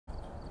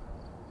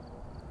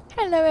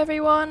Hello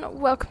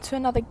everyone, welcome to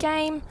another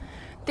game.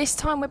 This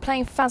time we're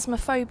playing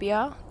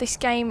Phasmophobia. This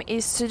game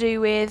is to do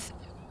with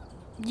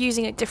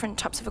using different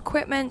types of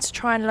equipment to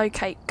try and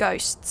locate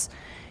ghosts.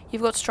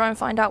 You've got to try and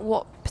find out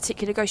what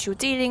particular ghost you're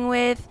dealing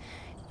with,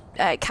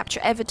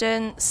 capture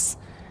evidence.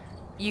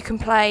 You can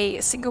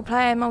play single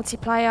player,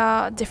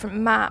 multiplayer, different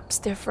maps,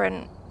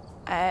 different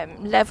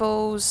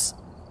levels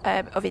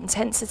of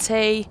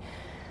intensity.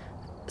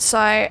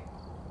 So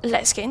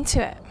let's get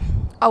into it.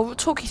 I'll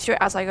talk you through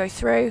it as I go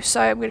through. So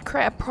I'm going to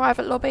create a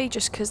private lobby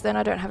just because then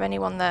I don't have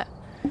anyone that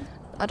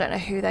I don't know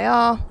who they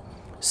are.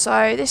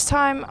 So this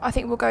time I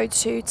think we'll go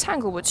to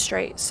Tanglewood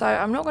Street. So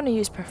I'm not going to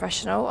use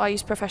professional. I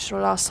used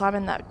professional last time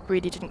and that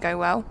really didn't go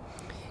well.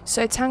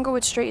 So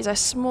Tanglewood Street is a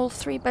small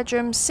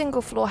 3-bedroom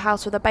single floor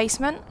house with a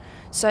basement.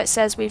 So it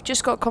says we've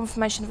just got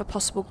confirmation of a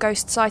possible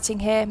ghost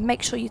sighting here.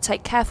 Make sure you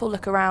take careful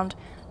look around.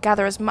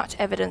 Gather as much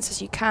evidence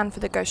as you can for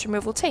the ghost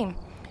removal team.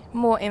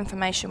 More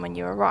information when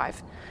you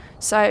arrive.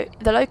 So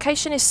the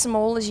location is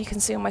small, as you can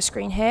see on my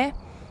screen here,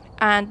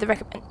 and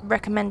the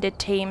recommended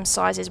team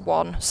size is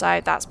 1, so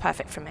that's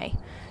perfect for me.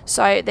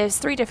 So there's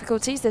 3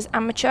 difficulties. There's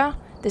amateur,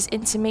 there's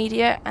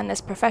intermediate, and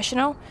there's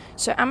professional.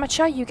 So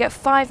amateur, you get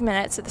 5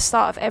 minutes at the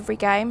start of every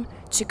game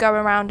to go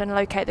around and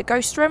locate the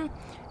ghost room.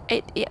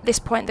 At this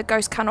point the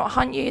ghost cannot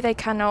hunt you, they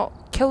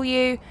cannot kill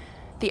you.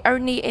 The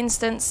only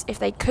instance if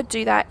they could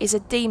do that is a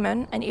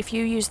demon, and if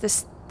you use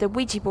the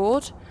Ouija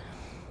board,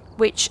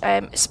 which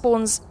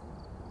spawns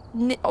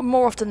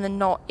more often than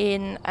not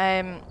in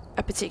a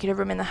particular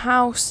room in the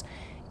house.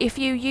 If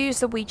you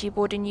use the Ouija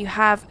board and you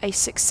have a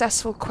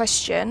successful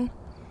question,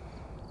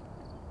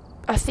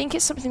 I think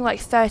it's something like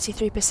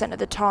 33% of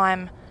the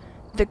time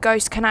the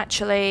ghost can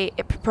actually,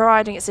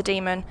 providing it's a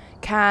demon,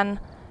 can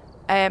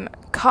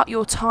cut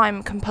your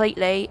time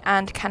completely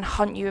and can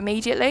hunt you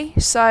immediately.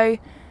 So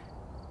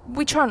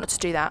we try not to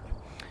do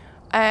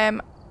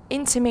that.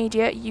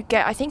 Intermediate, you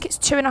get, I think it's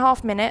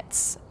 2.5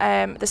 minutes,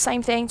 the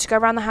same thing, to go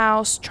around the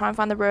house, try and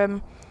find the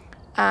room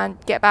and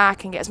get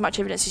back and get as much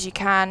evidence as you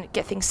can,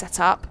 get things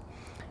set up.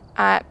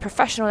 At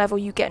professional level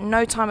you get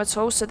no time at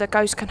all, so the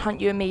ghost can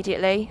hunt you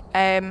immediately.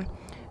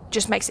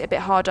 Just makes it a bit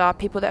harder.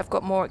 People that have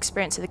got more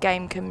experience of the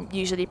game can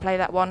usually play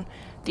that one.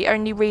 The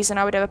only reason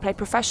I would ever play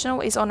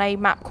professional is on a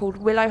map called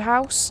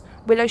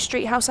Willow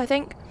Street House I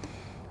think.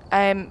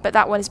 But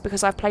that one is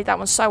because I've played that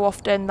one so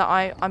often that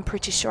I'm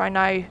pretty sure I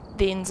know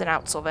the ins and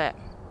outs of it.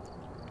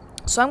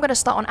 So I'm going to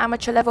start on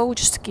amateur level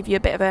just to give you a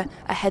bit of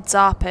a heads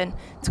up and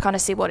to kind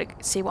of see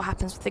what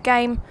happens with the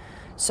game.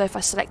 So if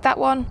I select that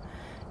one,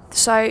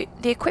 so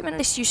the equipment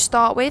list you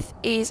start with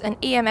is an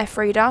EMF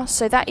reader.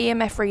 So that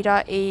EMF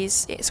reader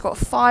it's got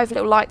 5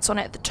 little lights on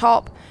it at the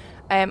top.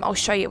 I'll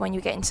show you when you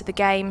get into the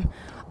game,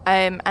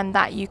 and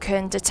that you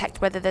can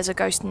detect whether there's a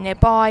ghost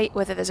nearby,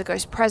 whether there's a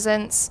ghost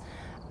presence.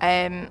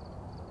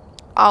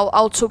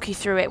 I'll talk you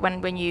through it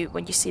when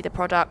you see the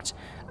product.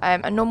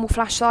 A normal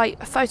flashlight,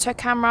 a photo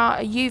camera,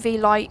 a UV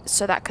light,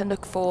 so that can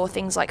look for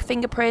things like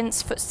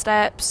fingerprints,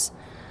 footsteps.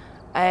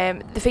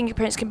 The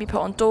fingerprints can be put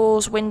on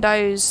doors,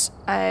 windows,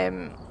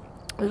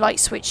 light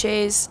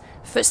switches.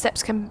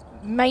 Footsteps can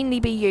mainly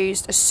be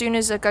used as soon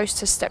as a ghost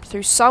has stepped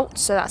through salt,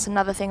 so that's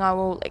another thing I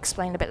will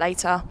explain a bit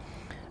later.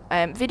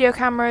 Video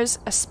cameras,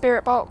 a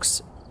spirit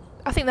box.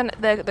 I think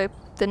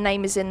the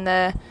name is in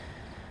the...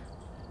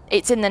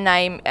 It's in the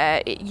name.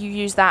 You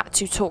use that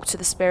to talk to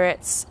the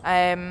spirits.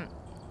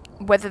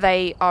 Whether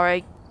they are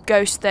a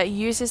ghost that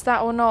uses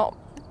that or not,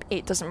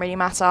 it doesn't really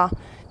matter.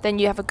 Then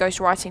you have a ghost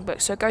writing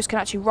book. So a ghost can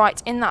actually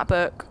write in that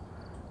book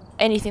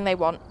anything they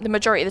want. The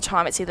majority of the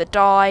time it's either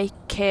die,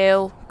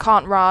 kill,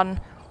 can't run,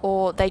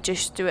 or they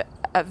just do it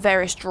at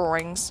various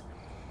drawings.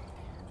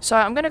 So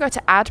I'm going to go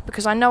to add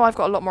because I know I've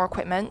got a lot more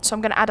equipment. So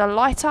I'm going to add a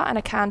lighter and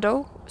a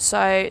candle.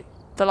 So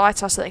the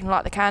lighter so they can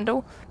light the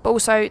candle, but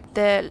also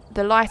the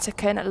lighter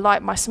can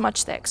light my smudge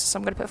sticks. So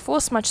I'm going to put 4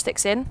 smudge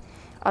sticks in.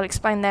 I'll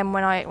explain them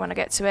when I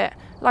get to it.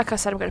 Like I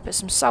said, I'm going to put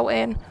some salt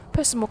in,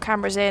 put some more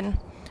cameras in.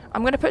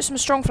 I'm going to put some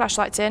strong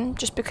flashlights in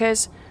just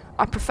because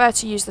I prefer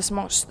to use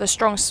the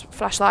strong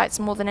flashlights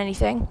more than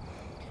anything.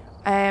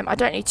 I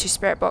don't need 2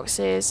 spirit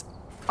boxes.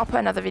 I'll put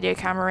another video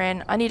camera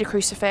in. I need a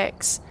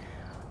crucifix.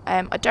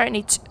 I don't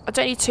need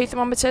 2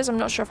 thermometers. I'm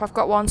not sure if I've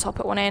got one, so I'll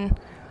put one in.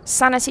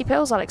 Sanity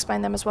pills, I'll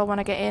explain them as well when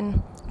I get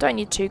in. Don't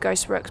need 2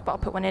 ghost rooks, but I'll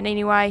put one in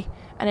anyway.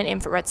 And an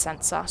infrared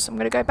sensor. So I'm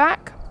going to go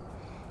back.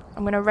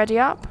 I'm going to ready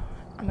up.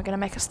 And we're going to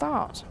make a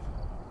start.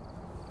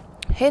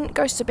 Hint,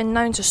 ghosts have been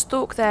known to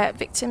stalk their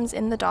victims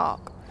in the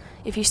dark.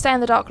 If you stay in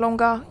the dark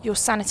longer, your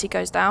sanity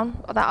goes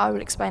down. That I will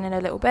explain in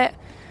a little bit.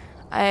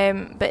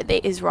 But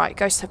it is right.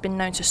 Ghosts have been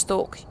known to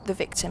stalk the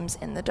victims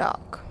in the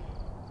dark.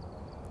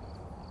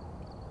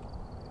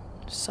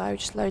 So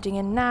just loading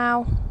in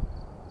now.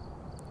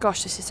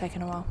 Gosh, this is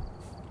taking a while.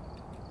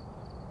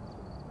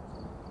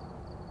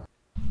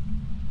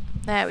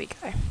 There we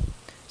go.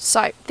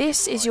 So,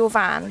 this is your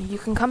van. You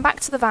can come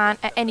back to the van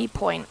at any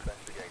point.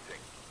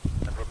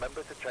 And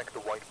remember to check the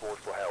whiteboard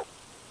for help.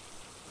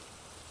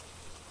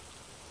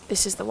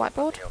 This is the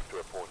whiteboard. Nothing else to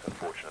report,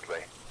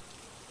 unfortunately.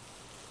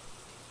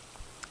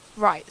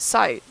 Right,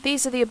 so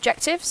these are the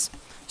objectives.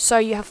 So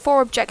you have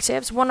 4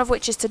 objectives, one of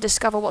which is to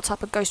discover what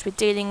type of ghost we're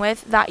dealing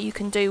with. That you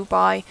can do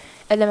by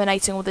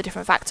eliminating all the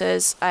different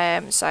factors,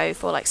 so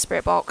for like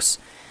spirit box,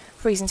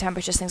 freezing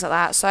temperatures, things like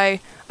that. So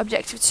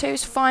objective 2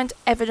 is find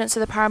evidence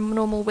of the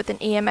paranormal with an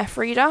EMF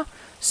reader.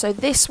 So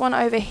this one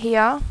over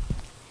here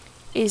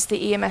is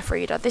the EMF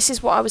reader. This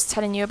is what I was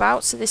telling you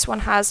about. So this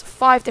one has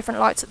 5 different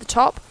lights at the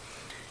top.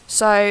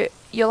 So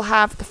you'll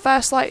have the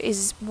first light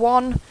is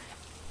 1,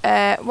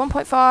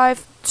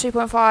 1.5,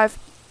 2.5,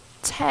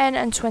 10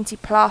 and 20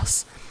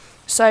 plus.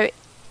 So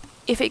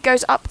if it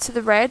goes up to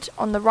the red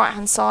on the right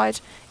hand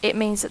side, it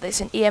means that it's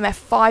an EMF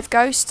 5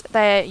 ghost.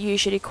 They're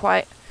usually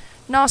quite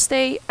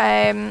nasty. So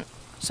I'm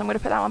going to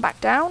put that one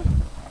back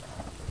down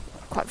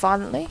quite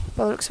violently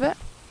by the looks of it.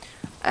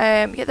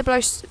 Get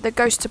the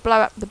ghost to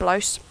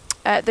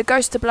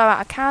blow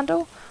out a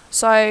candle.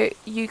 So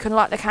you can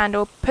light the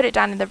candle, put it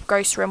down in the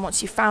ghost room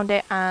once you've found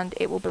it, and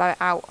it will blow it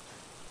out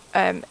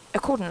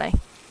accordingly.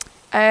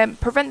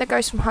 Prevent the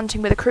ghost from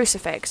hunting with a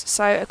crucifix.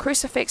 So a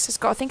crucifix has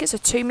got, I think it's a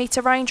 2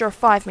 meter range or a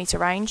 5 meter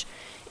range.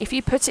 If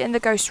you put it in the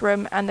ghost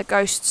room and the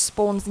ghost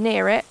spawns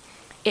near it,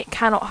 it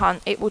cannot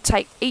hunt. It will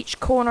take each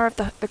corner of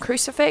the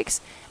crucifix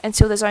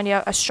until there's only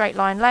a straight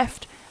line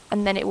left,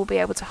 and then it will be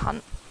able to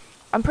hunt.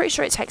 I'm pretty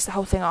sure it takes the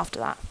whole thing after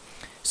that.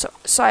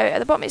 So at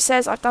the bottom it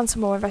says, I've done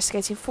some more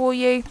investigating for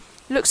you.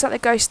 Looks like the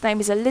ghost name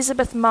is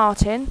Elizabeth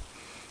Martin.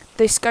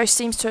 This ghost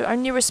seems to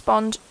only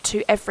respond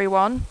to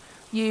everyone.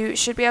 You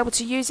should be able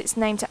to use its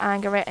name to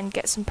anger it and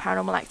get some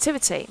paranormal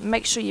activity.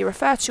 Make sure you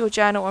refer to your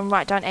journal and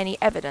write down any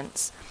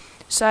evidence.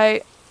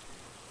 So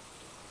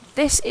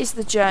this is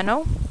the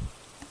journal.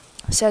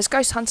 It says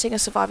Ghost Hunting, a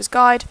Survivor's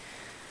Guide.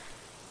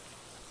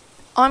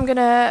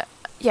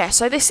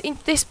 So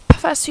this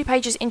first 2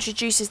 pages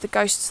introduces the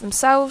ghosts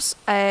themselves,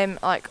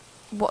 like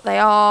what they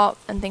are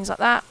and things like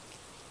that.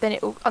 Then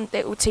it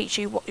will teach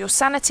you what your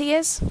sanity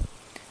is.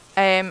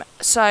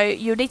 So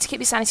you'll need to keep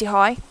your sanity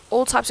high.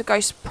 All types of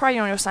ghosts prey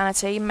on your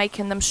sanity,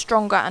 making them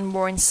stronger and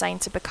more insane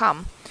to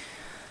become.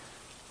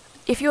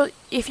 If you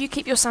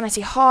keep your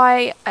sanity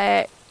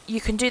high,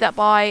 you can do that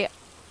by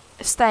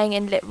staying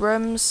in lit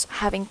rooms,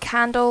 having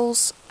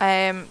candles.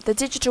 The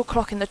digital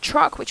clock in the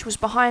truck, which was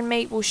behind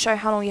me, will show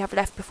how long you have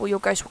left before your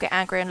ghost will get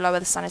angry and lower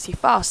the sanity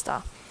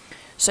faster.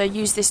 So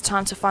use this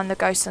time to find the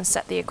ghost and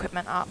set the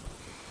equipment up.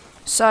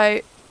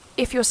 So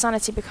if your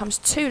sanity becomes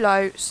too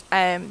low,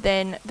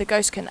 then the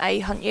ghost can A,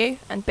 hunt you,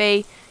 and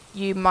B,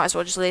 you might as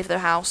well just leave the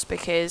house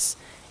because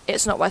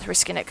it's not worth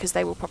risking it because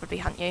they will probably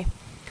hunt you.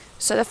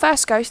 So the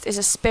first ghost is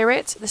a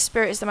spirit. The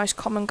spirit is the most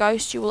common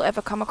ghost you will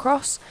ever come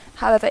across.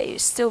 However, it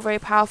is still very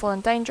powerful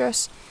and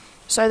dangerous.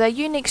 So their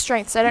unique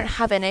strengths, they don't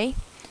have any.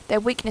 Their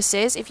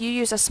weaknesses, if you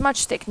use a smudge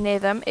stick near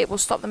them, it will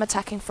stop them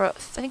attacking for, I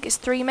think it's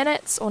 3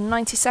 minutes or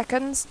 90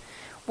 seconds.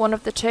 One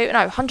of the two. No,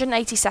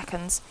 180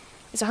 seconds.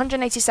 It's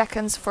 180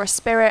 seconds for a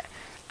spirit,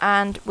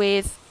 and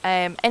with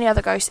any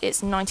other ghost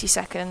it's 90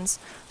 seconds.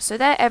 So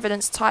their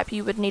evidence type,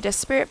 you would need a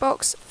spirit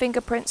box,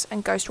 fingerprints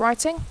and ghost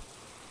writing.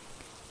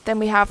 Then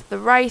we have the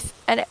wraith,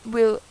 and it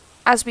will,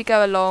 as we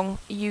go along,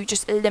 you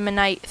just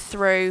eliminate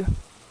through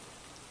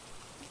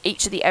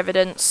each of the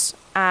evidence,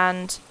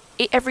 and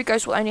every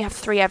ghost will only have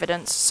 3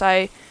 evidence.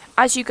 So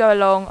as you go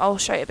along, I'll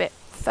show you a bit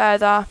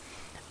further.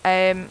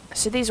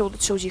 So these are all the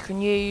tools you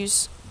can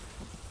use.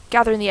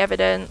 Gathering the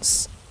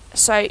evidence.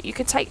 So you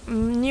can take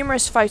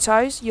numerous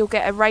photos. You'll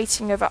get a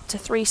rating of up to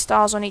 3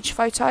 stars on each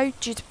photo,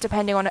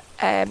 depending on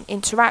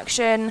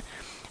interaction,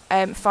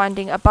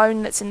 finding a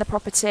bone that's in the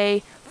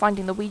property,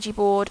 finding the Ouija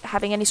board,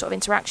 having any sort of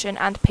interaction,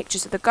 and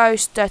pictures of the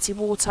ghost, dirty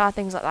water,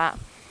 things like that.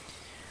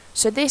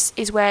 So this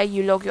is where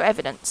you log your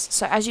evidence.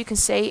 So as you can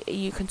see,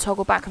 you can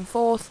toggle back and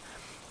forth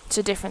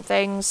to different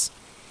things.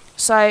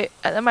 So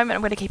at the moment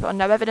I'm going to keep it on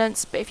no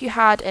evidence, but if you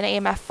had an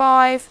EMF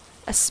 5,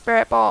 a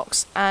spirit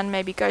box, and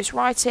maybe ghost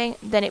writing,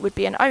 then it would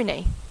be an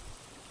Oni.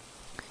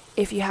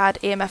 If you had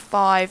EMF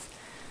 5,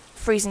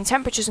 freezing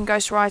temperatures and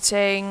ghost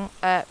writing,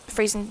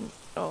 freezing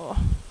or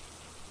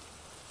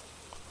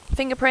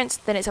fingerprints,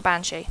 then it's a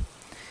Banshee.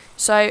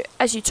 So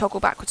as you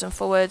toggle backwards and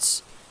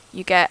forwards,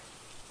 you get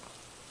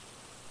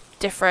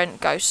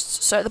different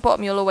ghosts. So at the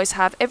bottom you'll always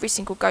have every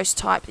single ghost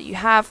type that you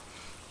have.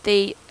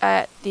 The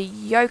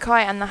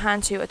yokai and the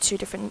hantu are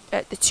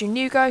the 2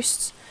 new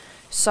ghosts.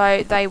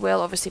 So they will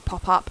obviously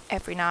pop up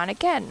every now and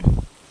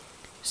again.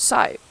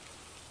 So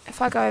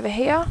if I go over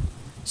here,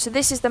 so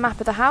this is the map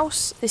of the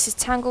house. This is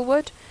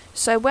Tanglewood.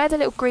 So where the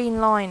little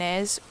green line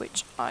is,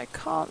 which I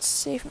can't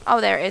see from,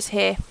 oh there it is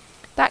here.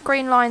 That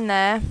green line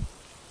there,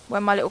 where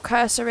my little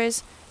cursor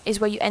is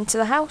where you enter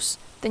the house.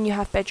 Then you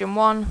have bedroom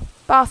 1,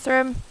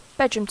 bathroom,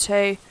 bedroom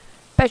 2,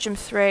 bedroom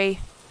 3.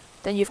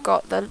 Then you've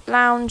got the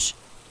lounge,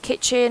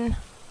 kitchen,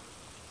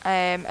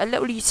 a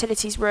little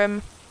utilities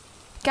room,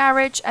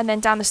 garage, and then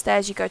down the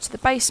stairs you go to the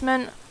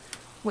basement,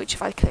 which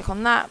if I click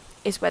on that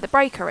is where the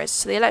breaker is.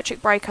 So the electric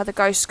breaker, the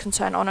ghost can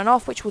turn on and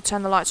off, which will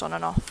turn the lights on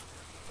and off.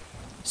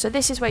 So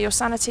this is where your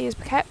sanity is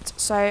kept.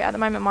 So at the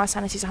moment my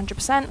sanity is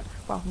 100%,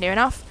 well, near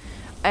enough.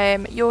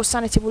 Your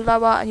sanity will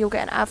lower and you'll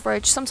get an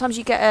average. Sometimes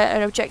you get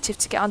an objective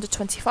to get under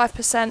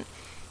 25%.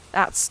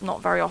 That's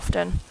not very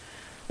often.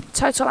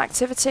 Total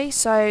activity,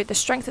 so the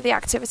strength of the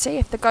activity.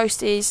 If the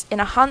ghost is in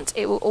a hunt,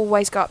 it will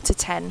always go up to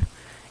 10.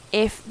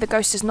 If the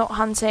ghost is not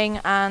hunting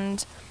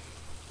and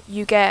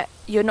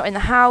you're not in the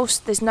house,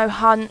 there's no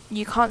hunt,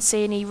 you can't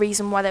see any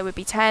reason why there would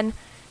be 10,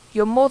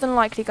 you're more than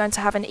likely going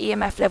to have an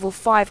EMF level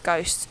 5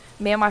 ghost.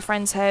 Me and my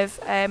friends have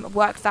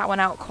worked that one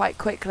out quite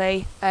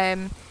quickly.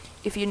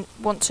 If you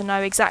want to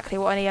know exactly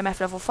what an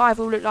EMF level 5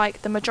 will look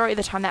like, the majority of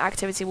the time that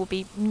activity will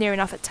be near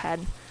enough at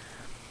 10.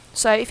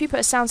 So if you put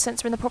a sound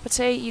sensor in the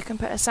property, you can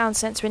put a sound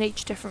sensor in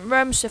each different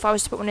room. So if I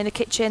was to put one in the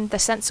kitchen, the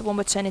sensor one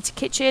would turn into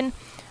kitchen,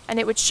 and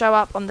it would show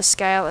up on the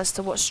scale as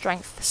to what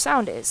strength the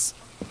sound is.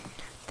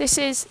 This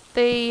is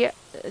the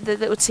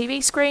little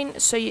TV screen.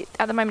 So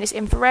at the moment it's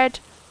infrared,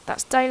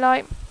 that's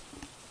daylight.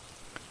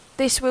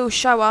 This will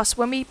show us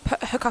when we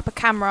hook up a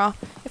camera.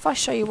 If I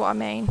show you what I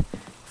mean,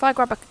 if I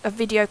grab a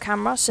video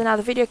camera, so now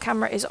the video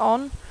camera is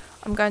on,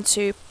 I'm going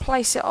to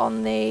place it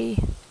on the...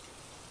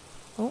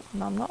 Oh,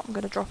 no I'm not, I'm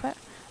going to drop it.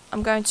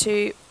 I'm going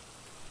to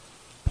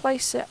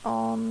place it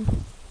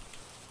on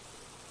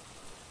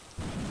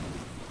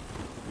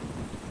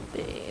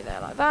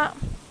there like that.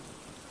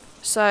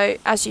 So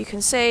as you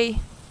can see,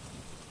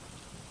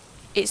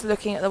 it's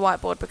looking at the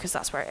whiteboard because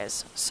that's where it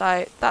is.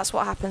 So that's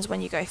what happens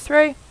when you go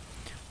through. I'm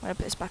going to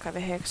put this back over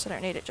here because I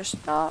don't need it just...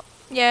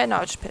 yeah, no,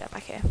 I'll just put it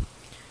back here.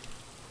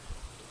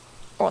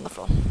 Or on the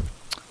floor.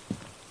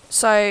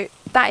 So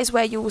that is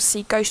where you will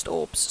see ghost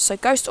orbs. So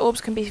ghost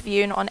orbs can be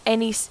viewed on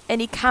any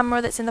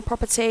camera that's in the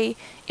property.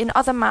 In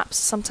other maps,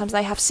 sometimes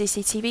they have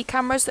CCTV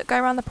cameras that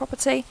go around the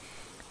property.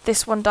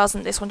 This one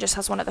doesn't. This one just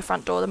has one at the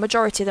front door. The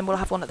majority of them will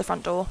have one at the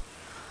front door.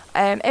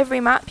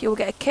 Every map you will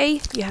get a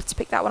key. You have to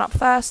pick that one up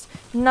first.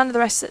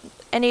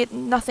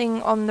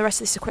 Nothing on the rest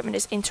of this equipment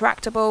is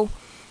interactable.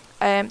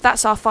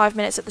 That's our 5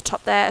 minutes at the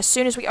top there. As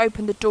soon as we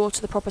open the door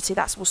to the property,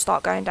 that will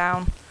start going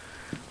down.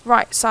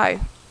 Right, so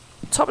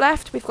top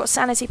left, we've got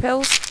sanity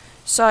pills.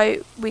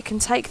 So we can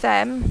take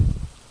them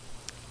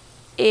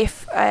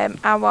if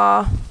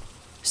our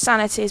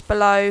sanity is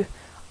below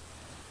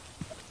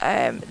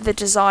the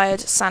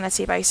desired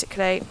sanity,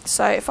 basically.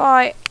 So if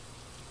I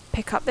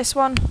pick up this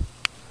one,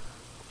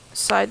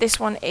 so this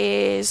one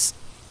is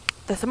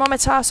the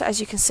thermometer. So as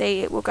you can see,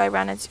 it will go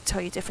around and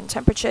tell you different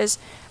temperatures.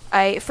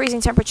 A freezing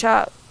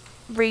temperature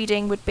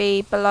reading would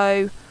be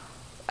below,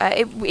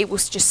 it will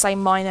just say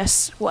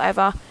minus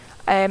whatever.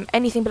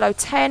 Anything below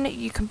 10,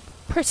 you can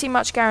pretty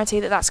much guarantee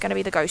that that's going to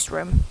be the ghost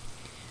room.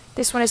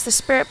 This one is the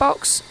spirit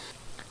box.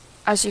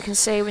 As you can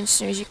see, as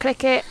soon as you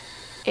click it,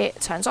 it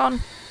turns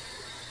on.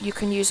 You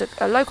can use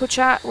a local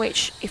chat,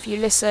 which if you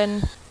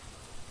listen,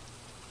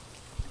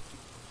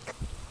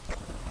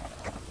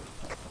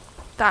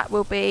 that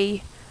will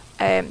be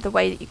the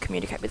way that you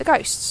communicate with the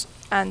ghosts.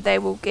 And they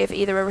will give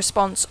either a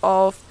response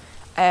of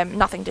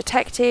nothing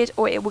detected,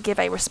 or it will give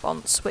a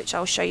response, which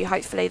I'll show you.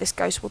 Hopefully this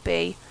ghost will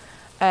be,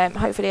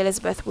 hopefully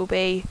Elizabeth will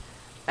be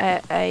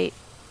a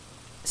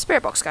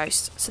spirit box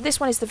ghost. So this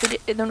one is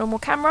the normal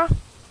camera.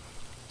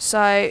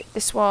 So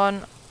this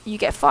one, you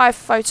get 5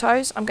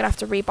 photos. I'm going to have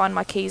to rebind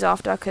my keys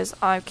after because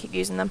I keep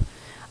using them.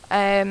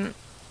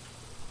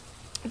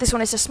 This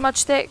one is a smudge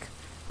stick,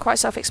 quite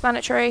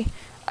self-explanatory.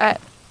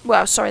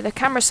 Well, sorry, the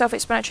camera's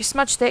self-explanatory.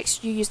 Smudge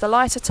sticks, you use the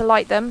lighter to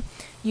light them.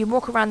 You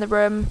walk around the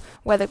room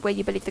where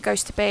you believe the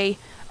ghost to be.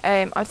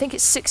 I think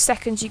it's 6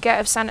 seconds you get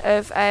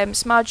of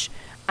smudge,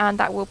 and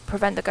that will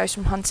prevent the ghost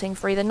from hunting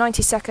for either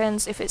 90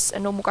 seconds if it's a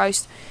normal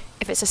ghost.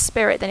 If it's a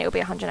spirit, then it will be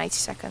 180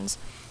 seconds.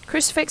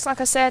 Crucifix, like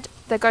I said,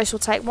 the ghost will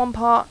take one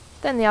part,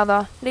 then the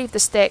other, leave the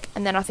stick,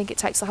 and then I think it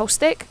takes the whole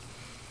stick.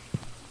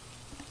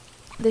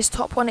 This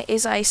top one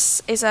is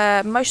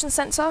a motion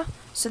sensor.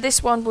 So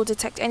this one will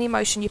detect any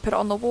motion you put it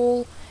on the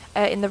wall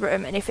in the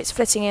room, and if it's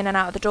flitting in and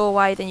out of the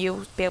doorway, then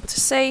you'll be able to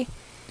see.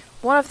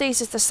 One of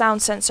these is the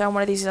sound sensor, and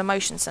one of these is a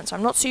motion sensor.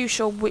 I'm not too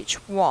sure which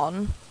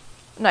one.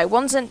 No,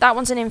 that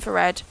one's an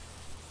infrared.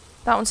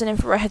 That one's an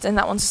infrared, and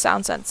that one's a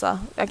sound sensor.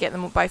 I get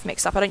them both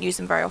mixed up. I don't use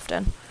them very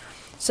often.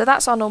 So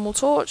that's our normal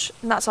torch,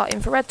 and that's our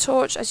infrared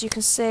torch. As you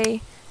can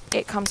see,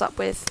 it comes up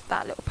with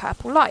that little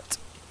purple light.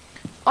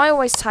 I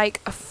always take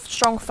a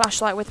strong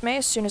flashlight with me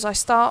as soon as I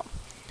start.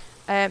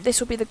 This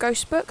will be the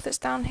ghost book that's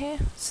down here.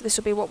 So this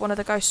will be what one of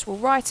the ghosts will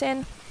write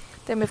in.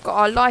 Then we've got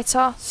our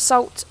lighter,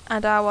 salt,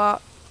 and our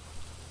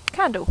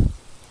candle.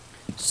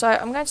 So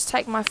I'm going to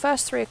take my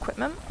first 3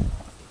 equipment.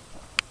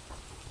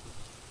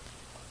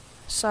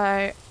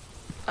 So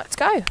let's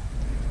go.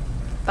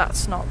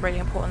 That's not really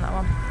important, that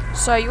one.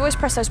 So you always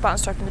press those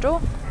buttons to open the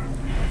door.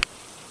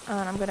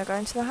 And I'm going to go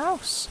into the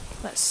house.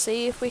 Let's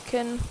see if we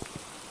can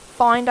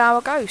find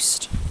our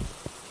ghost.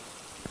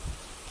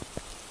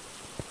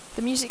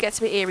 The music gets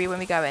a bit eerie when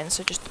we go in,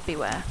 so just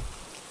beware.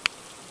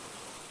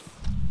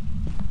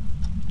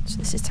 So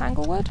this is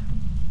Tanglewood.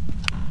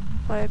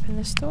 If I open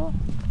this door,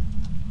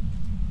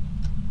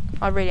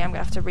 I really am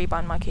going to have to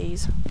rebind my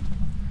keys.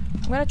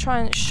 I'm going to try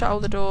and shut all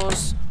the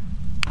doors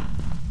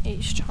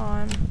each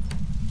time.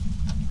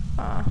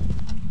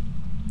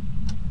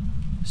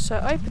 So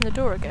open the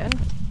door again.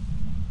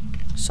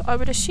 So I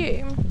would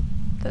assume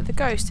that the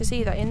ghost is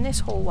either in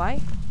this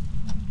hallway,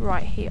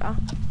 right here,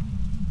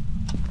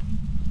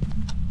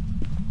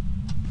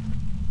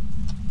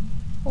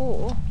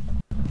 or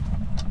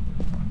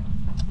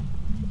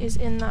is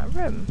in that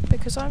room,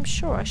 because I'm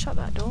sure I shut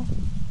that door.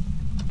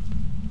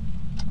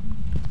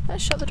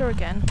 Let's shut the door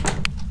again.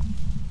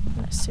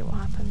 Let's see what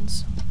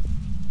happens.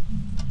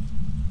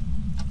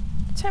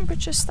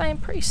 Temperature's staying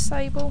pretty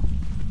stable.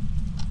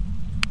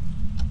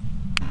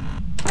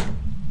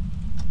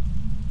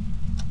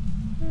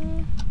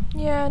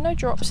 Yeah, no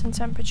drops in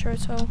temperature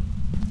at all.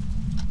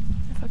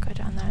 If I go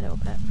down there a little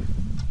bit.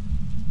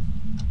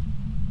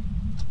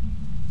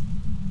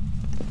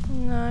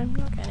 No, I'm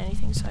not getting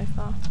anything so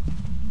far.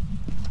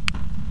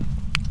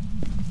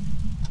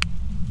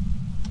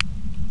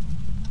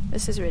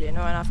 This is really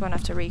annoying. I'm going to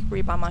have to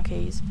rebuy my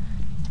keys.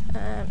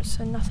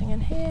 So nothing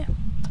in here.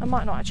 I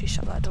might not actually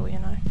shut that door, you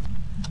know.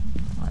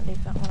 Might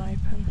leave that one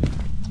open.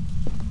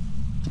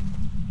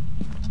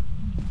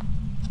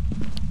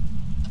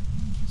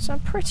 So I'm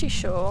pretty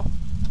sure.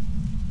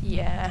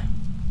 Yeah.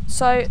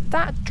 So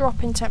that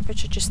drop in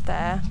temperature just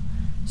there.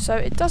 So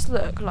it does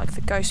look like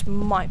the ghost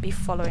might be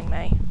following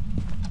me.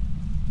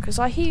 Because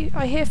I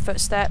hear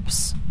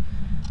footsteps.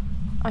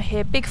 I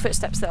hear big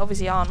footsteps that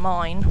obviously aren't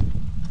mine.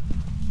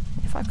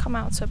 If I come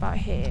out to about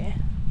here.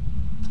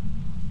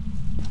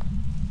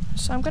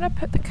 So I'm going to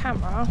put the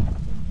camera...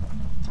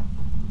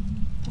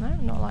 No,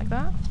 not like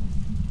that.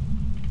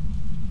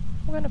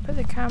 I'm going to put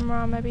the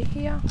camera maybe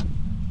here.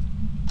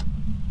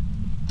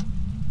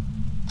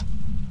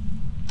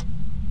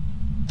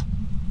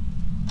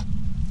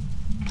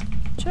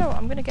 Do you know what?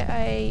 I'm going to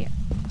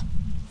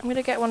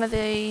get one of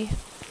the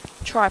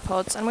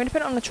tripods. I'm going to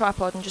put it on the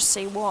tripod and just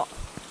see what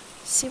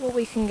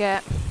we can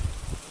get.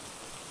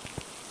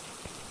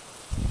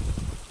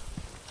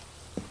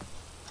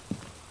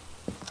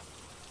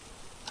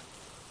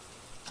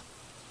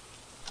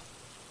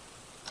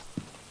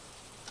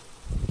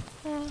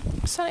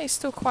 Sanity's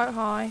still quite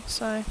high,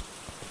 so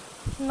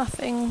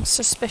nothing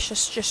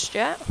suspicious just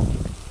yet.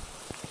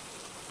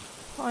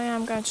 I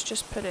am going to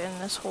just put it in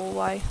this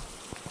hallway.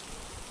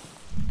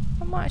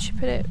 I might actually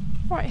put it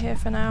right here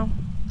for now,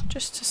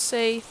 just to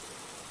see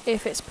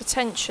if it's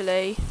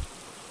potentially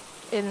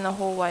in the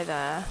hallway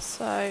there.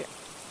 So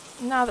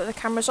now that the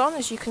camera's on,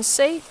 as you can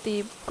see,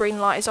 the green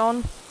light is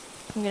on.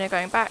 I'm going to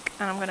go back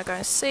and I'm going to go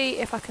and see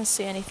if I can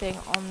see anything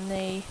on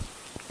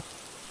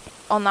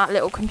that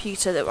little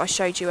computer that I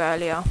showed you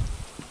earlier.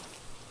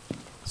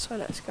 So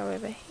let's go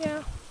over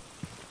here,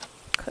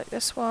 click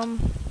this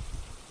one.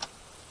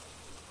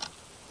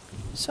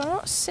 So I'm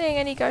not seeing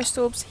any ghost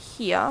orbs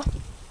here,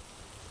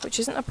 which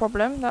isn't a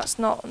problem. That's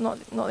not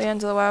the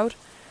end of the world.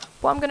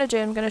 What I'm going to do,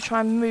 I'm going to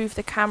try and move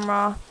the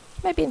camera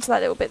maybe into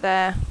that little bit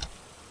there,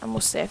 and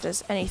we'll see if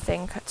there's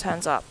anything that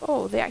turns up.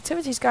 Oh, the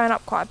activity's going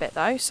up quite a bit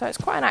though, so it's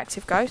quite an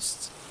active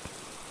ghost.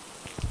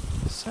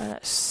 So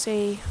let's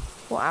see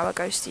what our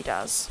ghosty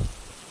does.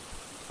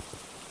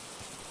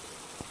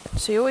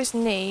 So you always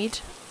need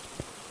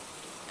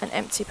an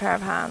empty pair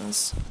of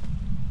hands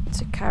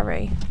to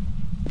carry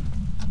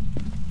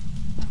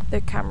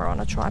the camera on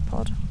a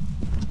tripod.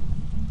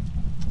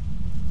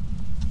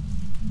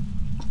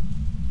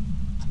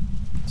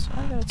 So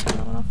I'm going to turn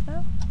that one off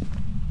now.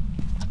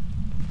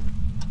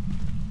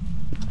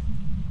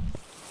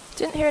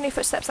 Didn't hear any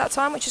footsteps that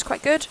time, which is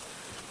quite good.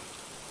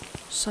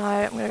 So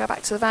I'm going to go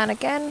back to the van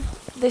again.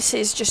 This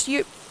is just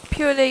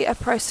purely a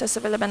process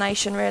of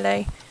elimination,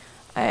 really.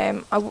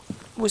 I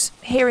was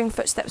hearing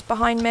footsteps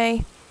behind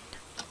me.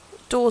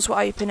 Doors were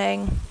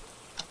opening.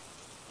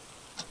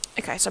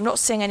 Okay, so I'm not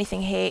seeing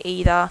anything here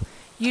either.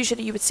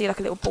 Usually you would see like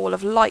a little ball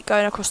of light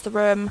going across the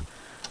room.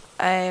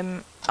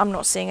 I'm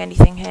not seeing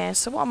anything here.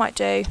 So what I might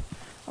do,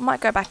 I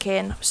might go back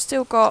in. I've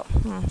still got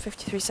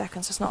 53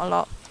 seconds, that's not a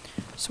lot.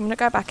 So I'm going to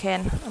go back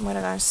in. I'm going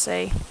to go and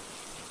see.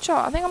 Sure,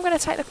 I think I'm going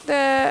to take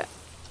the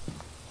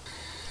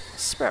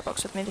spirit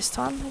box with me this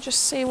time and just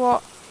see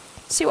what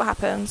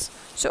happens.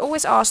 So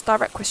always ask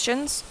direct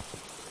questions.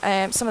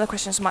 Some of the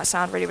questions might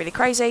sound really, really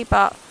crazy,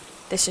 but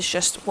this is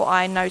just what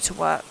I know to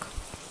work.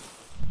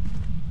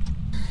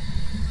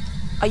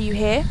 Are you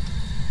here?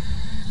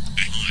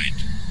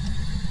 Behind.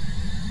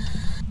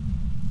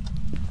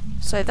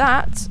 So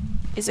that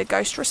is a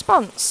ghost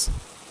response.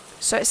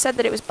 So it said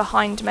that it was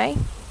behind me.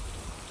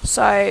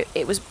 So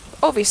it was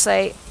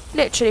obviously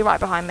literally right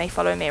behind me,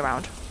 following me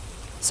around.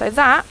 So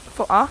that,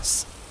 for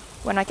us,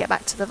 when I get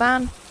back to the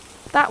van,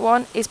 that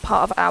one is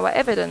part of our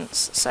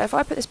evidence. So if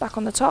I put this back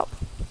on the top,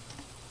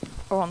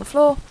 or on the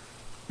floor,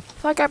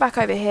 if I go back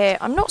over here,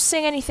 I'm not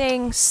seeing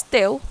anything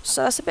still,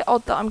 so that's a bit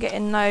odd that I'm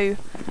getting no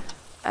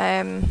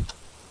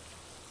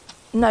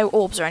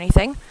orbs or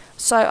anything.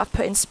 So I've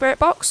put in spirit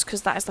box,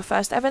 because that is the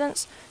first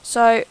evidence.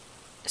 So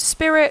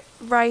spirit,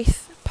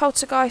 wraith,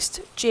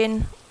 poltergeist,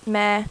 jinn,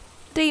 mare,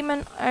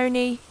 demon,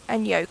 oni,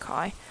 and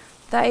yokai.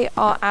 They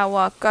are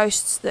our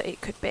ghosts that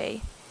it could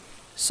be.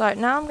 So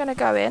now I'm going to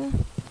go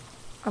in.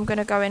 I'm going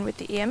to go in with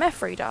the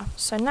EMF reader.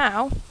 So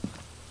now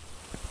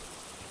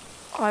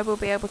I will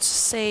be able to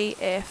see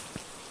if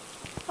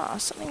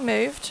something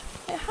moved.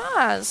 It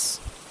has.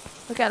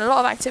 We're getting a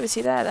lot of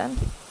activity there then.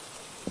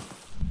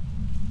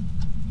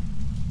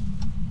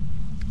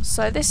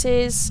 So this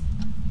is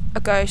a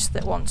ghost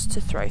that wants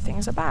to throw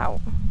things about.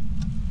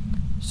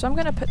 So I'm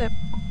going to put the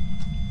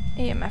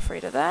EMF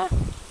reader there.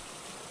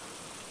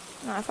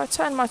 Now if I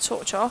turn my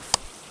torch off,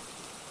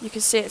 you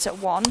can see it's at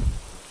 1.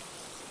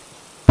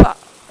 But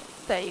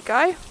there you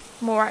go,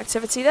 more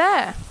activity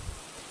there.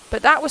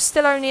 But that was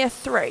still only a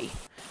 3.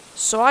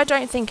 So I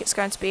don't think it's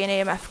going to be an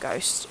EMF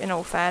ghost, in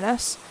all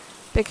fairness,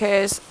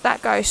 because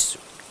that ghost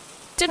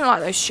didn't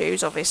like those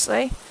shoes,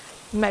 obviously.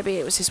 Maybe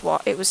it was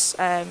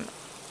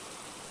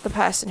the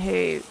person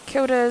who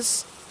killed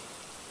us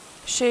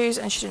shoes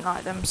and she didn't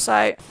like them.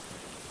 So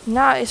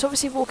now it's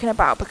obviously walking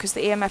about because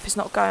the EMF is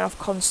not going off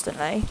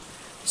constantly.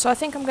 So I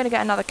think I'm going to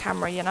get another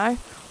camera, you know.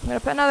 I'm going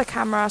to put another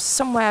camera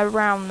somewhere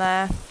around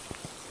there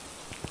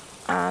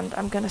and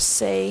I'm going to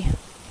see.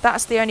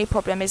 That's the only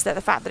problem, is that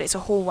the fact that it's a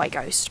hallway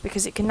ghost,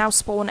 because it can now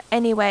spawn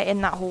anywhere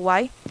in that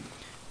hallway.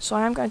 So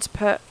I am going to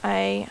put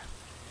I'm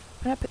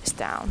going to put this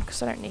down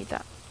because I don't need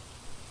that.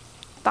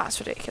 That's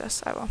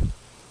ridiculous. Oh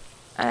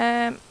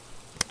well.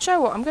 Do you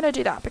know what? I'm going to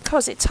do that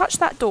because it touched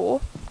that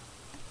door.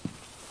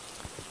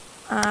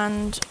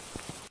 And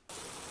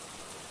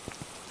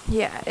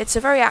yeah, it's a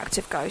very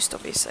active ghost,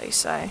 obviously,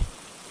 so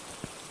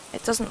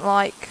it doesn't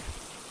like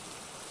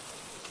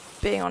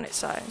being on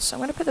its own. So I'm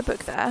going to put the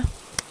book there.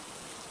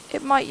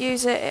 It might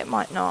use it, it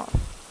might not.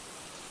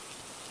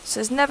 So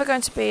there's never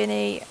going to be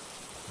any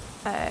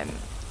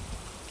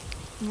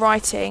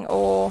writing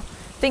or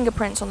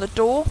fingerprints on the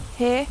door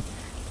here.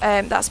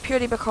 That's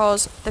purely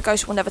because the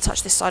ghost will never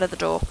touch this side of the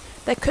door.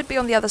 They could be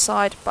on the other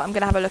side, but I'm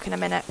going to have a look in a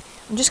minute.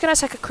 I'm just going to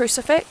take a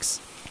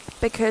crucifix,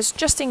 because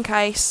just in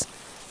case,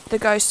 the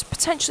ghost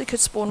potentially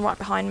could spawn right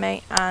behind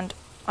me, and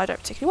I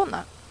don't particularly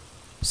want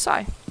that.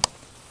 So,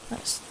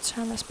 let's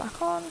turn this back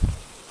on.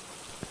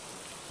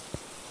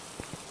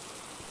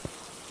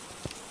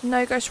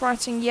 No ghost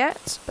writing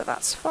yet, but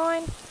that's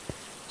fine.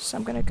 So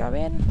I'm going to go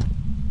in,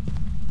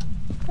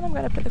 and I'm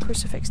going to put the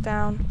crucifix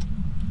down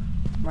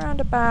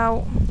round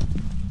about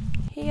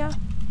here.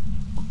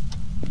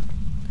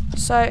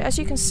 So as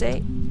you can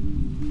see,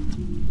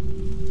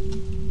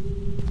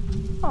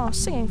 oh,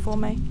 singing for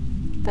me.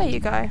 There you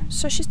go.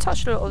 So she's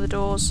touched a lot of the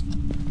doors.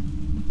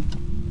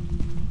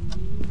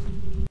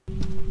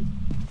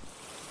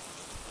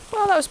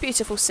 Well, that was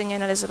beautiful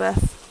singing,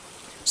 Elizabeth.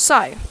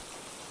 So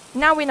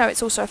now we know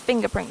it's also a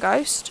fingerprint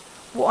ghost.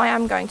 What I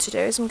am going to do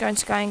is I'm going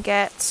to go and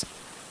get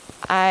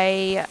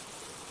a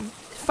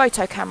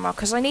photo camera,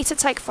 because I need to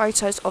take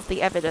photos of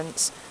the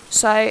evidence.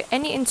 So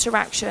any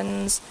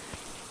interactions,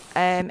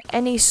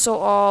 any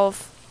sort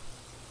of...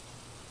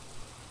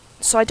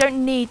 So I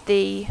don't need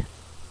the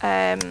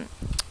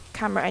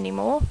camera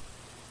anymore.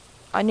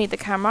 I need the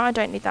camera, I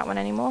don't need that one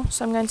anymore.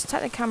 So I'm going to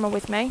take the camera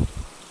with me.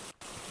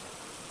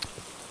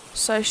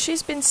 So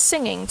she's been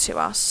singing to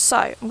us. So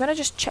I'm going to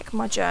just check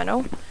my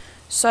journal.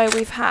 So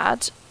we've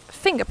had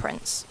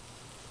fingerprints.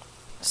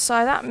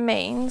 So that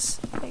means...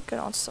 Let me go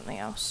on to something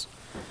else.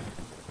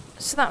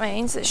 So that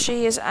means that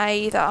she is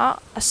either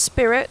a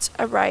spirit,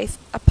 a wraith,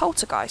 a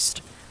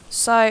poltergeist.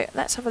 So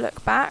let's have a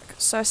look back.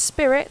 So a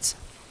spirit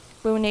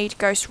will need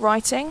ghost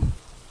writing.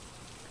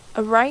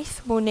 A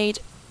wraith will need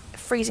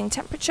freezing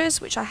temperatures,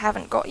 which I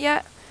haven't got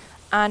yet.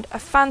 And a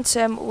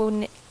phantom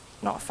will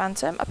not a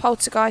phantom, a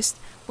poltergeist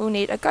will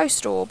need a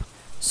ghost orb.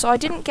 So I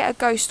didn't get a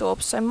ghost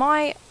orb. So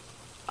my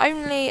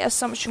only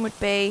assumption would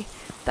be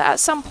that at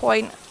some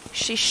point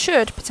she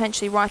should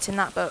potentially write in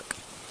that book.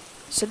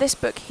 So this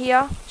book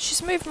here,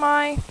 she moved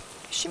my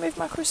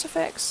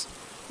crucifix?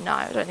 No,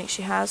 I don't think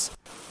she has.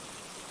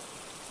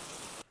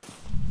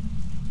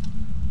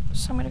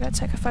 So I'm going to go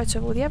take a photo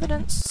of all the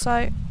evidence.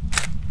 So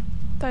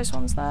those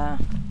ones there.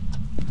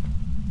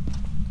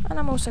 And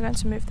I'm also going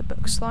to move the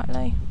book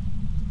slightly.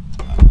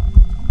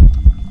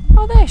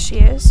 Oh, there she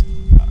is.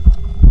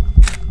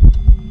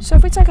 So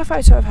if we take a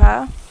photo of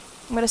her,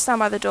 I'm going to stand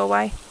by the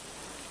doorway.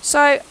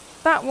 So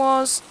that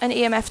was an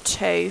EMF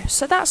 2.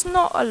 So that's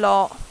not a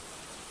lot.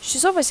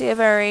 She's obviously a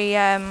very,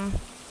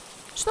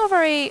 she's not a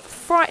very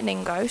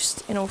frightening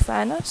ghost, in all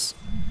fairness.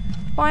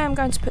 But I am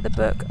going to put the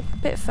book a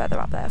bit further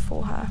up there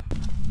for her.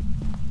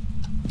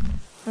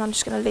 And I'm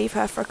just going to leave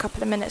her for a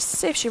couple of minutes to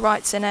see if she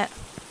writes in it.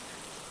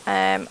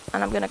 And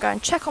I'm going to go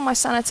and check on my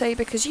sanity,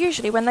 because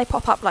usually when they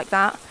pop up like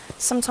that,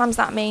 sometimes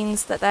that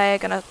means that they're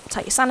going to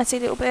take your sanity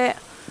a little bit.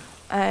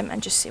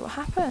 And just see what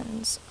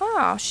happens.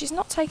 Ah, she's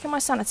not taking my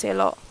sanity a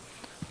lot.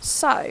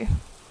 So, I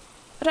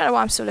don't know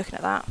why I'm still looking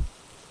at that.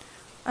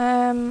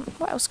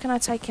 What else can I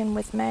take in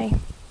with me?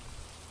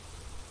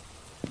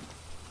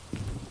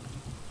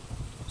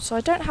 So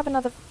I don't have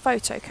another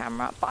photo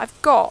camera, but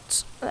I've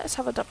got... Let's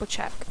have a double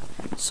check.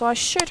 So I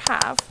should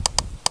have...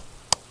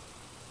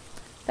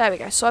 There we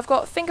go. So I've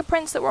got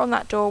fingerprints that were on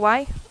that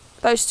doorway.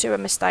 Those two are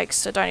mistakes,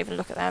 so don't even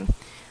look at them.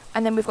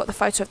 And then we've got the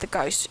photo of the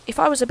ghost. If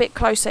I was a bit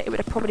closer, it would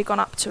have probably gone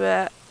up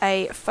to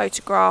a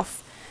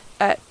photograph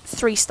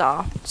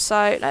 3-star.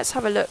 So let's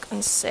have a look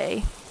and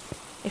see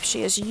if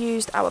she has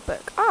used our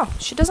book. Oh,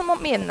 she doesn't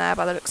want me in there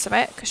by the looks of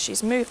it, because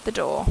she's moved the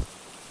door.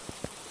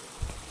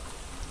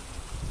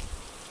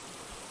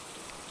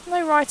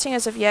 No writing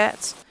as of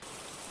yet.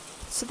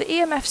 So the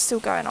EMF's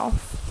still going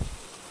off.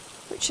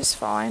 which is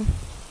fine.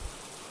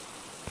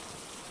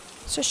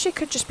 So she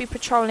could just be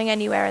patrolling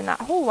anywhere in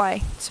that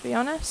hallway, to be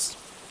honest.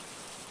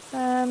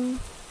 Might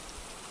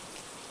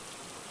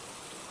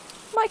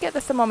get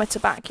the thermometer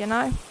back, you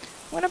know. I'm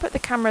going to put the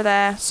camera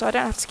there so I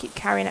don't have to keep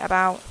carrying it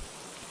about.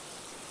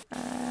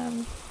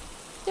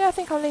 Yeah, I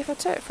think I'll leave her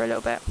to it for a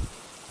little bit.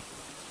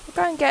 We'll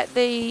go and get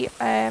the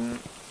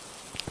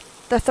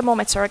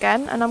thermometer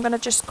again, and I'm going to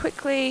just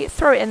quickly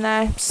throw it in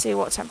there, see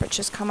what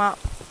temperatures come up.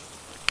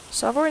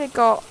 So I've already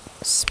got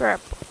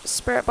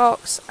spirit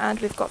box, and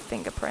we've got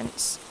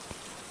fingerprints.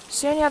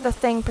 So the only other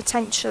thing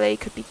potentially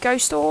could be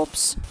ghost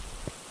orbs,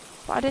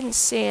 but I didn't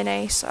see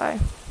any, so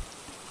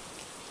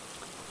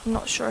I'm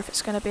not sure if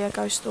it's going to be a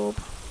ghost orb.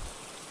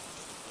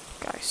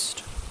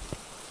 Ghost.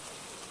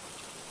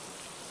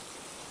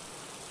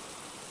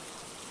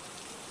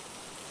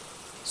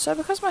 So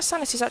because my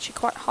sanity is actually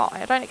quite high,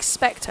 I don't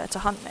expect her to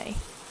hunt me.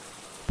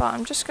 But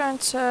I'm just going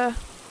to...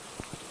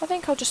 I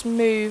think I'll just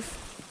move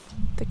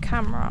the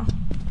camera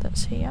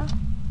that's here.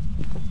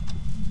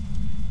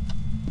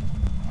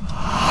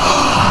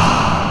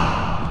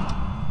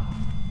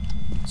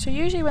 So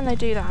usually when they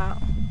do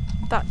that,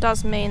 that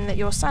does mean that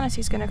your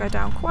sanity is going to go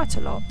down quite a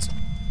lot.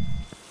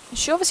 And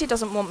she obviously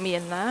doesn't want me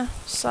in there,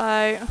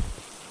 so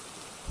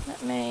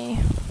let me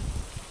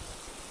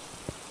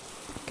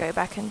go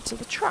back into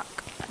the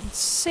truck and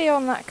see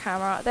on that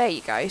camera. There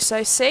you go.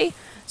 So see?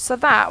 So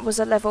that was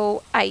a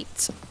level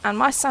 8 and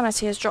my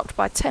sanity has dropped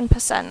by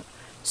 10%.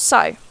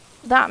 So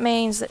that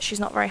means that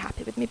she's not very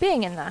happy with me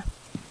being in there.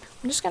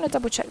 I'm just going to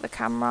double check the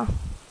camera.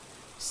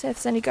 See if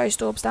there's any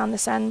ghost orbs down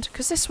this end,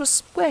 because this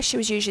was where she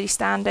was usually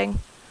standing.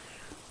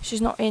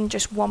 She's not in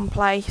just one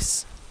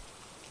place.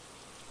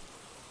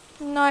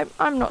 No,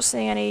 I'm not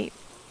seeing any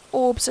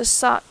orbs as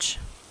such.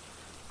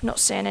 Not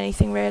seeing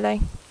anything really.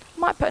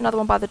 Might put another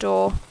one by the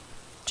door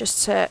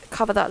just to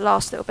cover that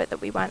last little bit that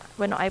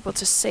we're not able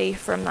to see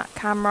from that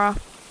camera.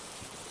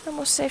 And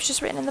we'll see if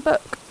she's written in the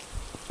book.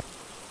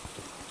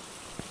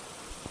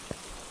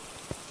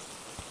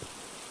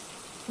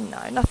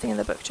 No, nothing in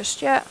the book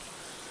just yet.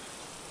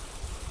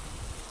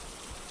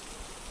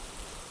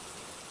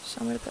 So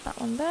I'm going to put that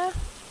one there.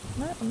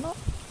 No, I'm not.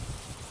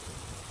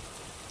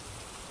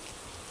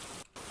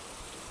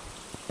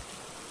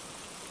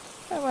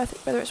 I don't know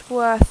whether it's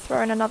worth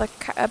throwing another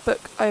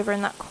book over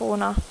in that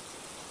corner.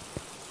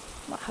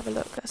 Might have a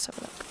look. Let's have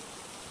a look.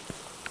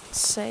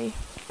 Let's see.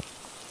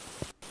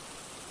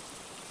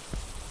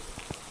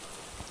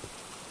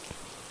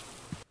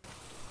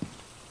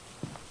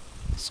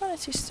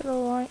 Sanity's still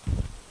alright.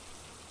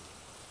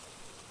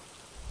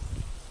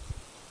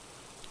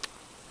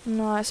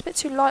 No, it's a bit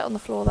too light on the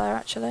floor there,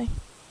 actually.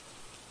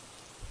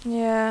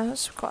 Yeah,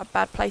 that's quite a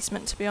bad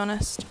placement, to be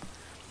honest.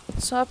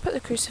 So I'll put the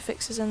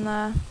crucifixes in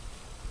there.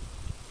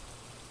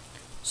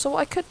 So what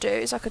I could do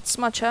is I could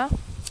smudge her,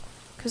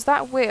 because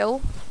that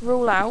will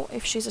rule out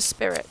if she's a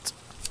spirit.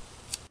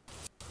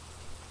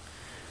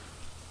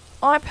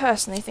 I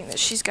personally think that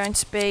she's going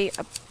to be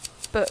a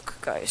book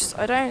ghost.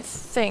 I don't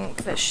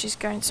think that she's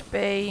going to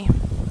be...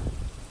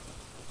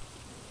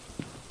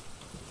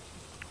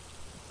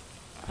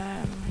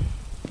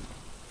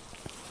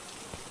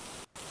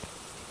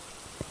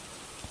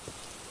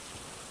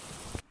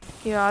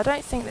 yeah, I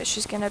don't think that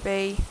she's going to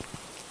be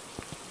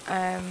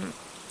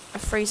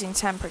freezing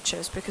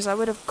temperatures, because I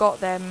would have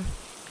got them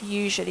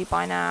usually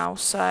by now,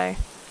 so I'm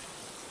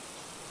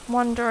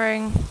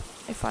wondering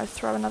if I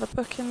throw another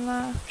book in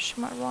there, she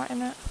might write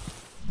in it.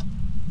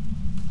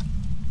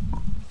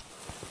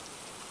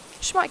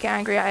 She might get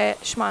angry at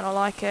it, she might not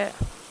like it,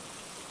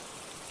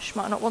 she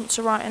might not want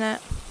to write in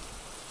it.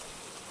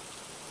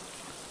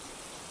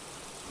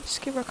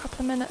 Just give her a couple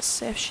of minutes,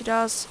 see if she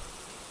does.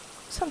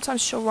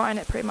 Sometimes she'll write in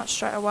it pretty much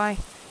straight away.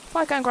 If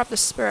I go and grab the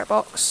spirit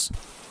box,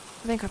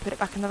 I think I put it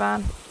back in the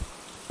van.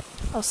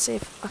 I'll see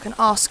if I can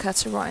ask her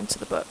to write into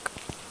the book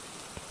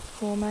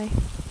for me.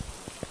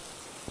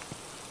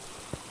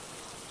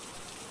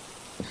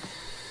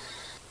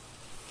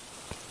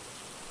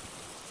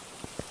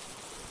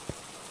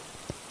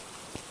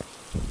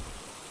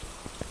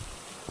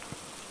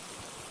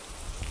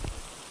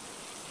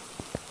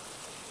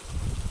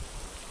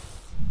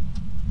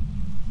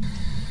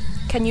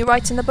 Can you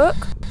write in the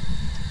book?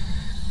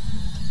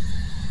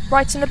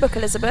 Write in the book,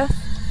 Elizabeth.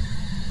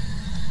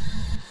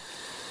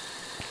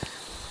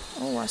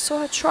 Oh, I saw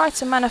her try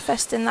to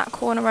manifest in that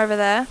corner over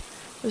there.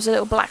 There was a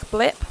little black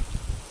blip.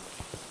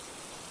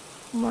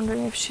 I'm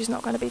wondering if she's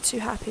not going to be too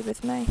happy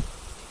with me.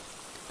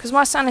 Because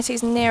my sanity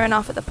is near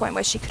enough at the point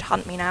where she could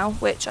hunt me now,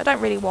 which I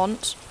don't really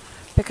want,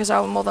 because I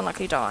will more than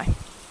likely die.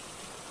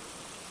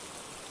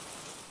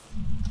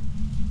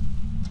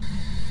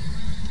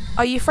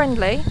 Are you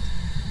friendly?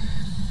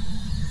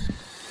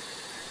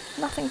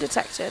 Nothing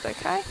detected,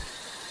 okay.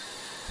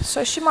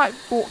 So she might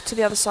walk to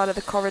the other side of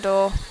the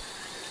corridor.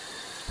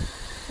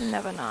 You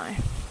never know. I'm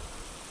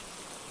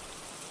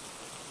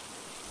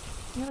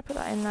going to put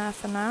that in there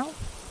for now.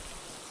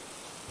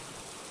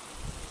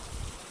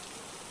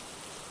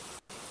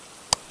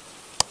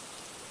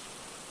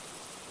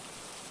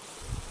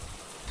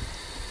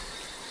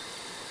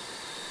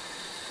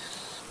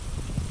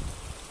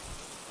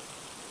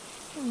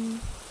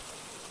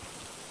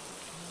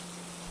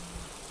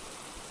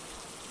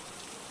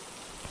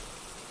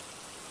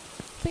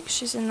 think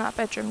she's in that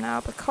bedroom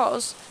now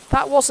because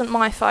that wasn't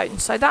my phone.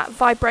 So that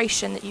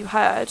vibration that you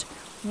heard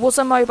was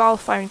a mobile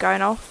phone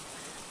going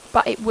off,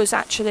 but it was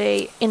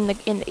actually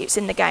it's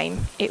in the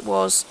game. It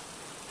was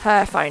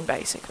her phone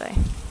basically.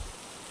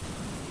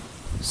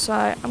 So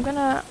I'm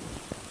gonna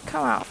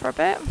come out for a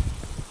bit,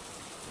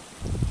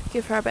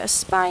 give her a bit of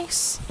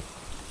space,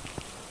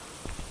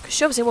 because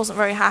she obviously wasn't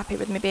very happy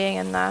with me being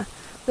in there.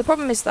 The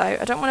problem is though,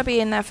 I don't want to be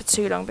in there for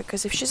too long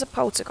because if she's a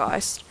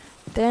poltergeist,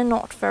 they're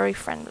not very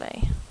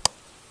friendly.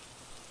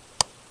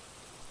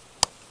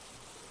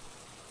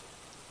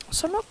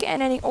 So I'm not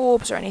getting any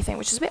orbs or anything,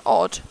 which is a bit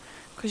odd,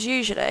 because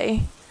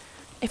usually,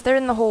 if they're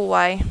in the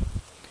hallway...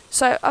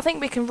 So I think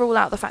we can rule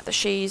out the fact that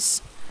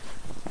she's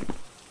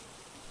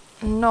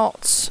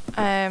not...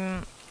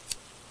 So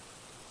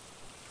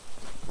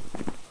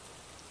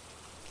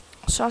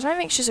I don't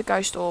think she's a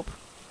ghost orb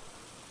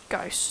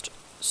ghost.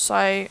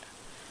 So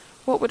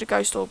what would a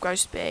ghost orb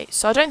ghost be?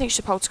 So I don't think she's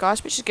a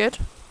poltergeist, which is good.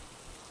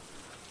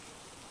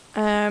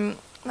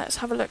 Let's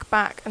have a look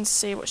back and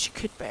see what she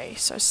could be.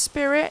 So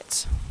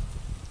spirit,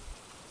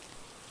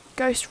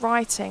 ghost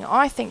writing.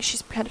 I think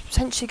she's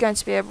potentially going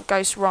to be a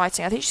ghost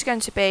writing. I think she's going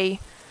to be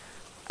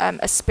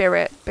a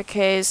spirit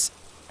because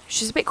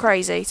she's a bit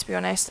crazy, to be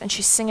honest, and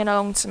she's singing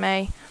along to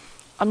me.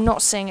 I'm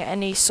not seeing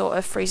any sort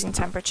of freezing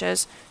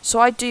temperatures, so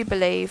I do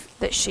believe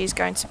that she's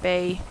going to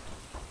be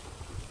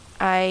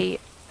a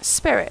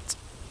spirit.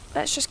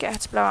 Let's just get her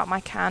to blow out my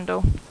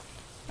candle,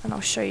 and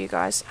I'll show you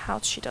guys how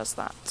she does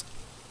that.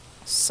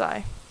 So,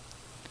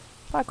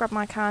 if I grab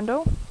my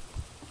candle,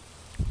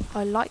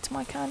 I light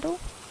my candle.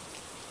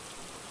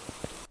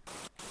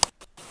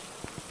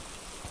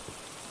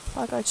 If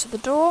I go to the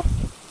door,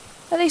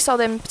 at least I'll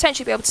then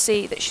potentially be able to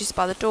see that she's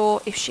by the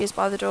door, if she is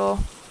by the door.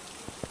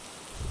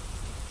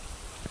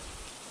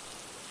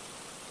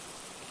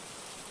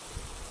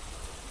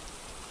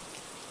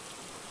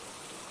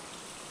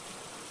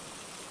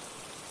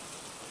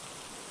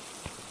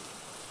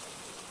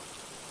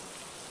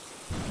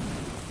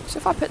 So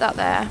if I put that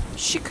there,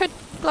 she could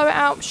blow it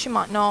out, she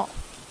might not.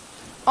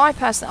 I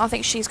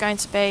think she's going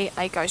to be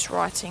a ghost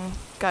writing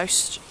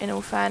ghost, in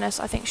all fairness.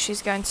 I think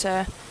she's going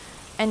to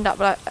end up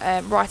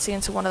writing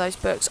into one of those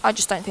books. I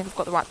just don't think I've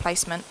got the right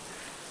placement.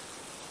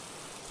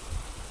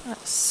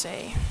 Let's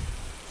see.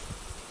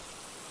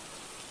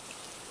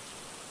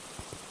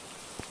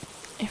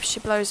 If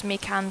she blows me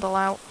candle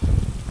out.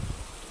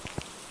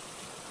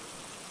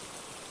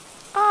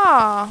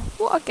 Ah,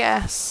 what a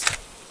guess.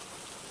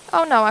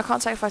 Oh no, I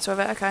can't take a photo of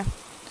it, okay.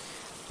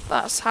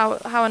 That's how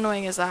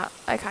annoying is that?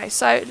 Okay,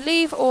 so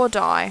leave or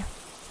die.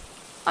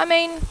 I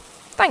mean,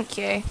 thank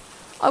you.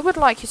 I would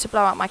like you to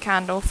blow out my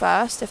candle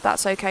first, if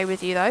that's okay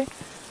with you though.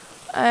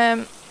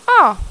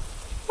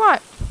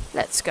 Right,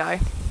 let's go.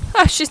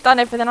 Oh, she's done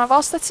everything I've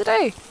asked her to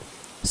do.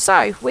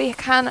 So, we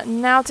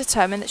can now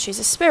determine that she's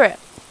a spirit.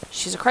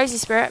 She's a crazy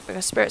spirit,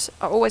 because spirits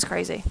are always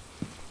crazy.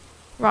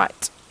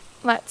 Right,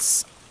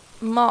 let's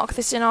mark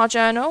this in our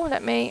journal.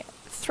 Let me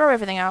throw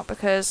everything out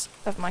because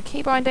of my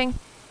key binding.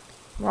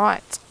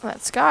 Right,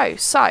 let's go.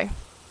 So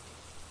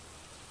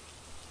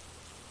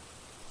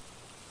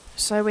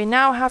we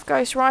now have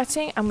ghost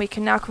writing, and we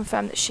can now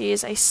confirm that she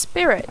is a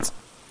spirit.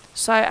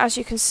 So as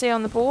you can see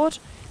on the board,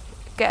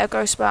 get a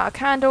ghost blow out a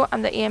candle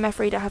and the EMF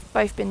reader have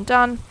both been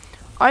done.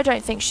 I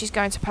don't think she's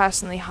going to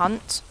personally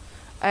hunt.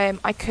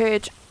 I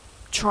could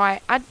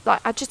try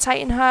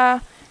agitating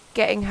her,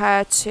 getting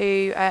her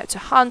to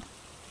hunt,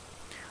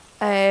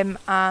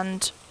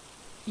 and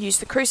use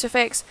the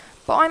crucifix,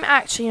 but I'm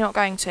actually not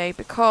going to,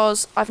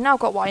 because I've now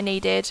got what I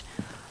needed.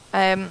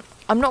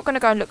 I'm not going to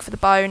go and look for the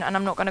bone, and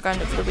I'm not going to go and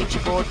look for the Ouija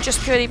board,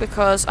 just purely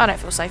because I don't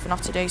feel safe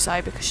enough to do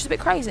so, because she's a bit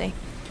crazy.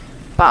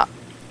 But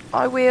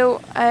I will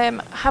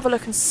have a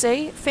look and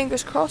see,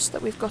 fingers crossed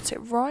that we've got it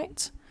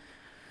right.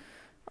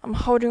 I'm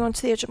holding on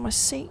to the edge of my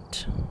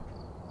seat.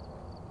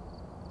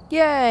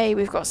 Yay,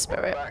 we've got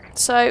spirit.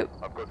 So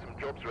I've got some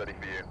jobs ready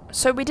for you.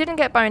 So we didn't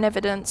get bone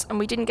evidence, and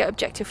we didn't get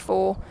objective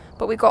 4,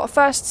 but we got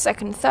first,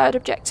 second, third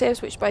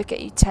objectives, which both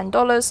get you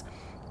 $10.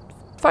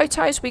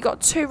 Photos, we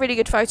got 2 really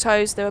good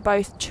photos. They were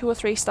both 2 or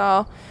 3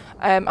 star.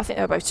 I think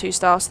they were both 2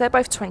 stars, so they're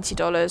both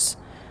 $20.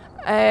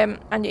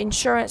 And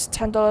insurance,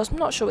 $10. I'm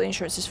not sure what the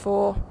insurance is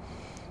for.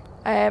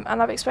 And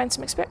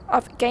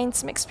I've gained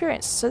some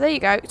experience. So there you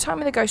go. Time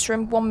in the ghost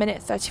room, 1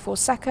 minute 34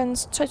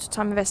 seconds. Total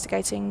time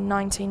investigating,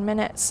 19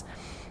 minutes.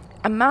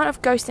 Amount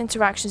of ghost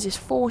interactions is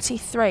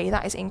 43.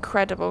 That is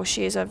incredible.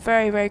 She is a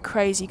very, very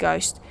crazy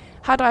ghost.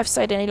 Had I have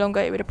stayed any longer,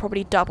 it would have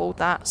probably doubled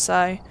that.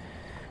 So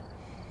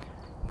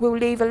we'll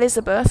leave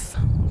Elizabeth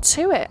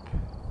to it.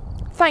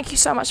 Thank you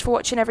so much for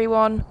watching,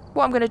 everyone.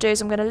 What I'm going to do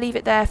is I'm going to leave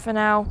it there for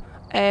now.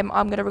 I'm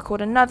going to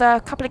record another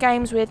couple of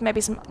games with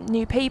maybe some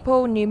new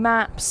people, new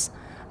maps,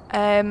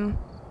 and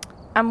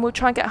we'll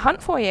try and get a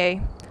hunt for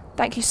you.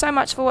 Thank you so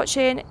much for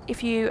watching.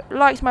 If you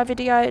liked my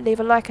video,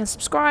 leave a like and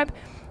subscribe.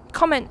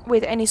 Comment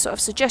with any sort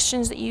of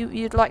suggestions that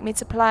you'd like me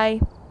to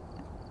play,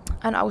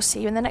 and I will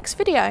see you in the next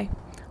video.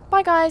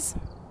 Bye guys.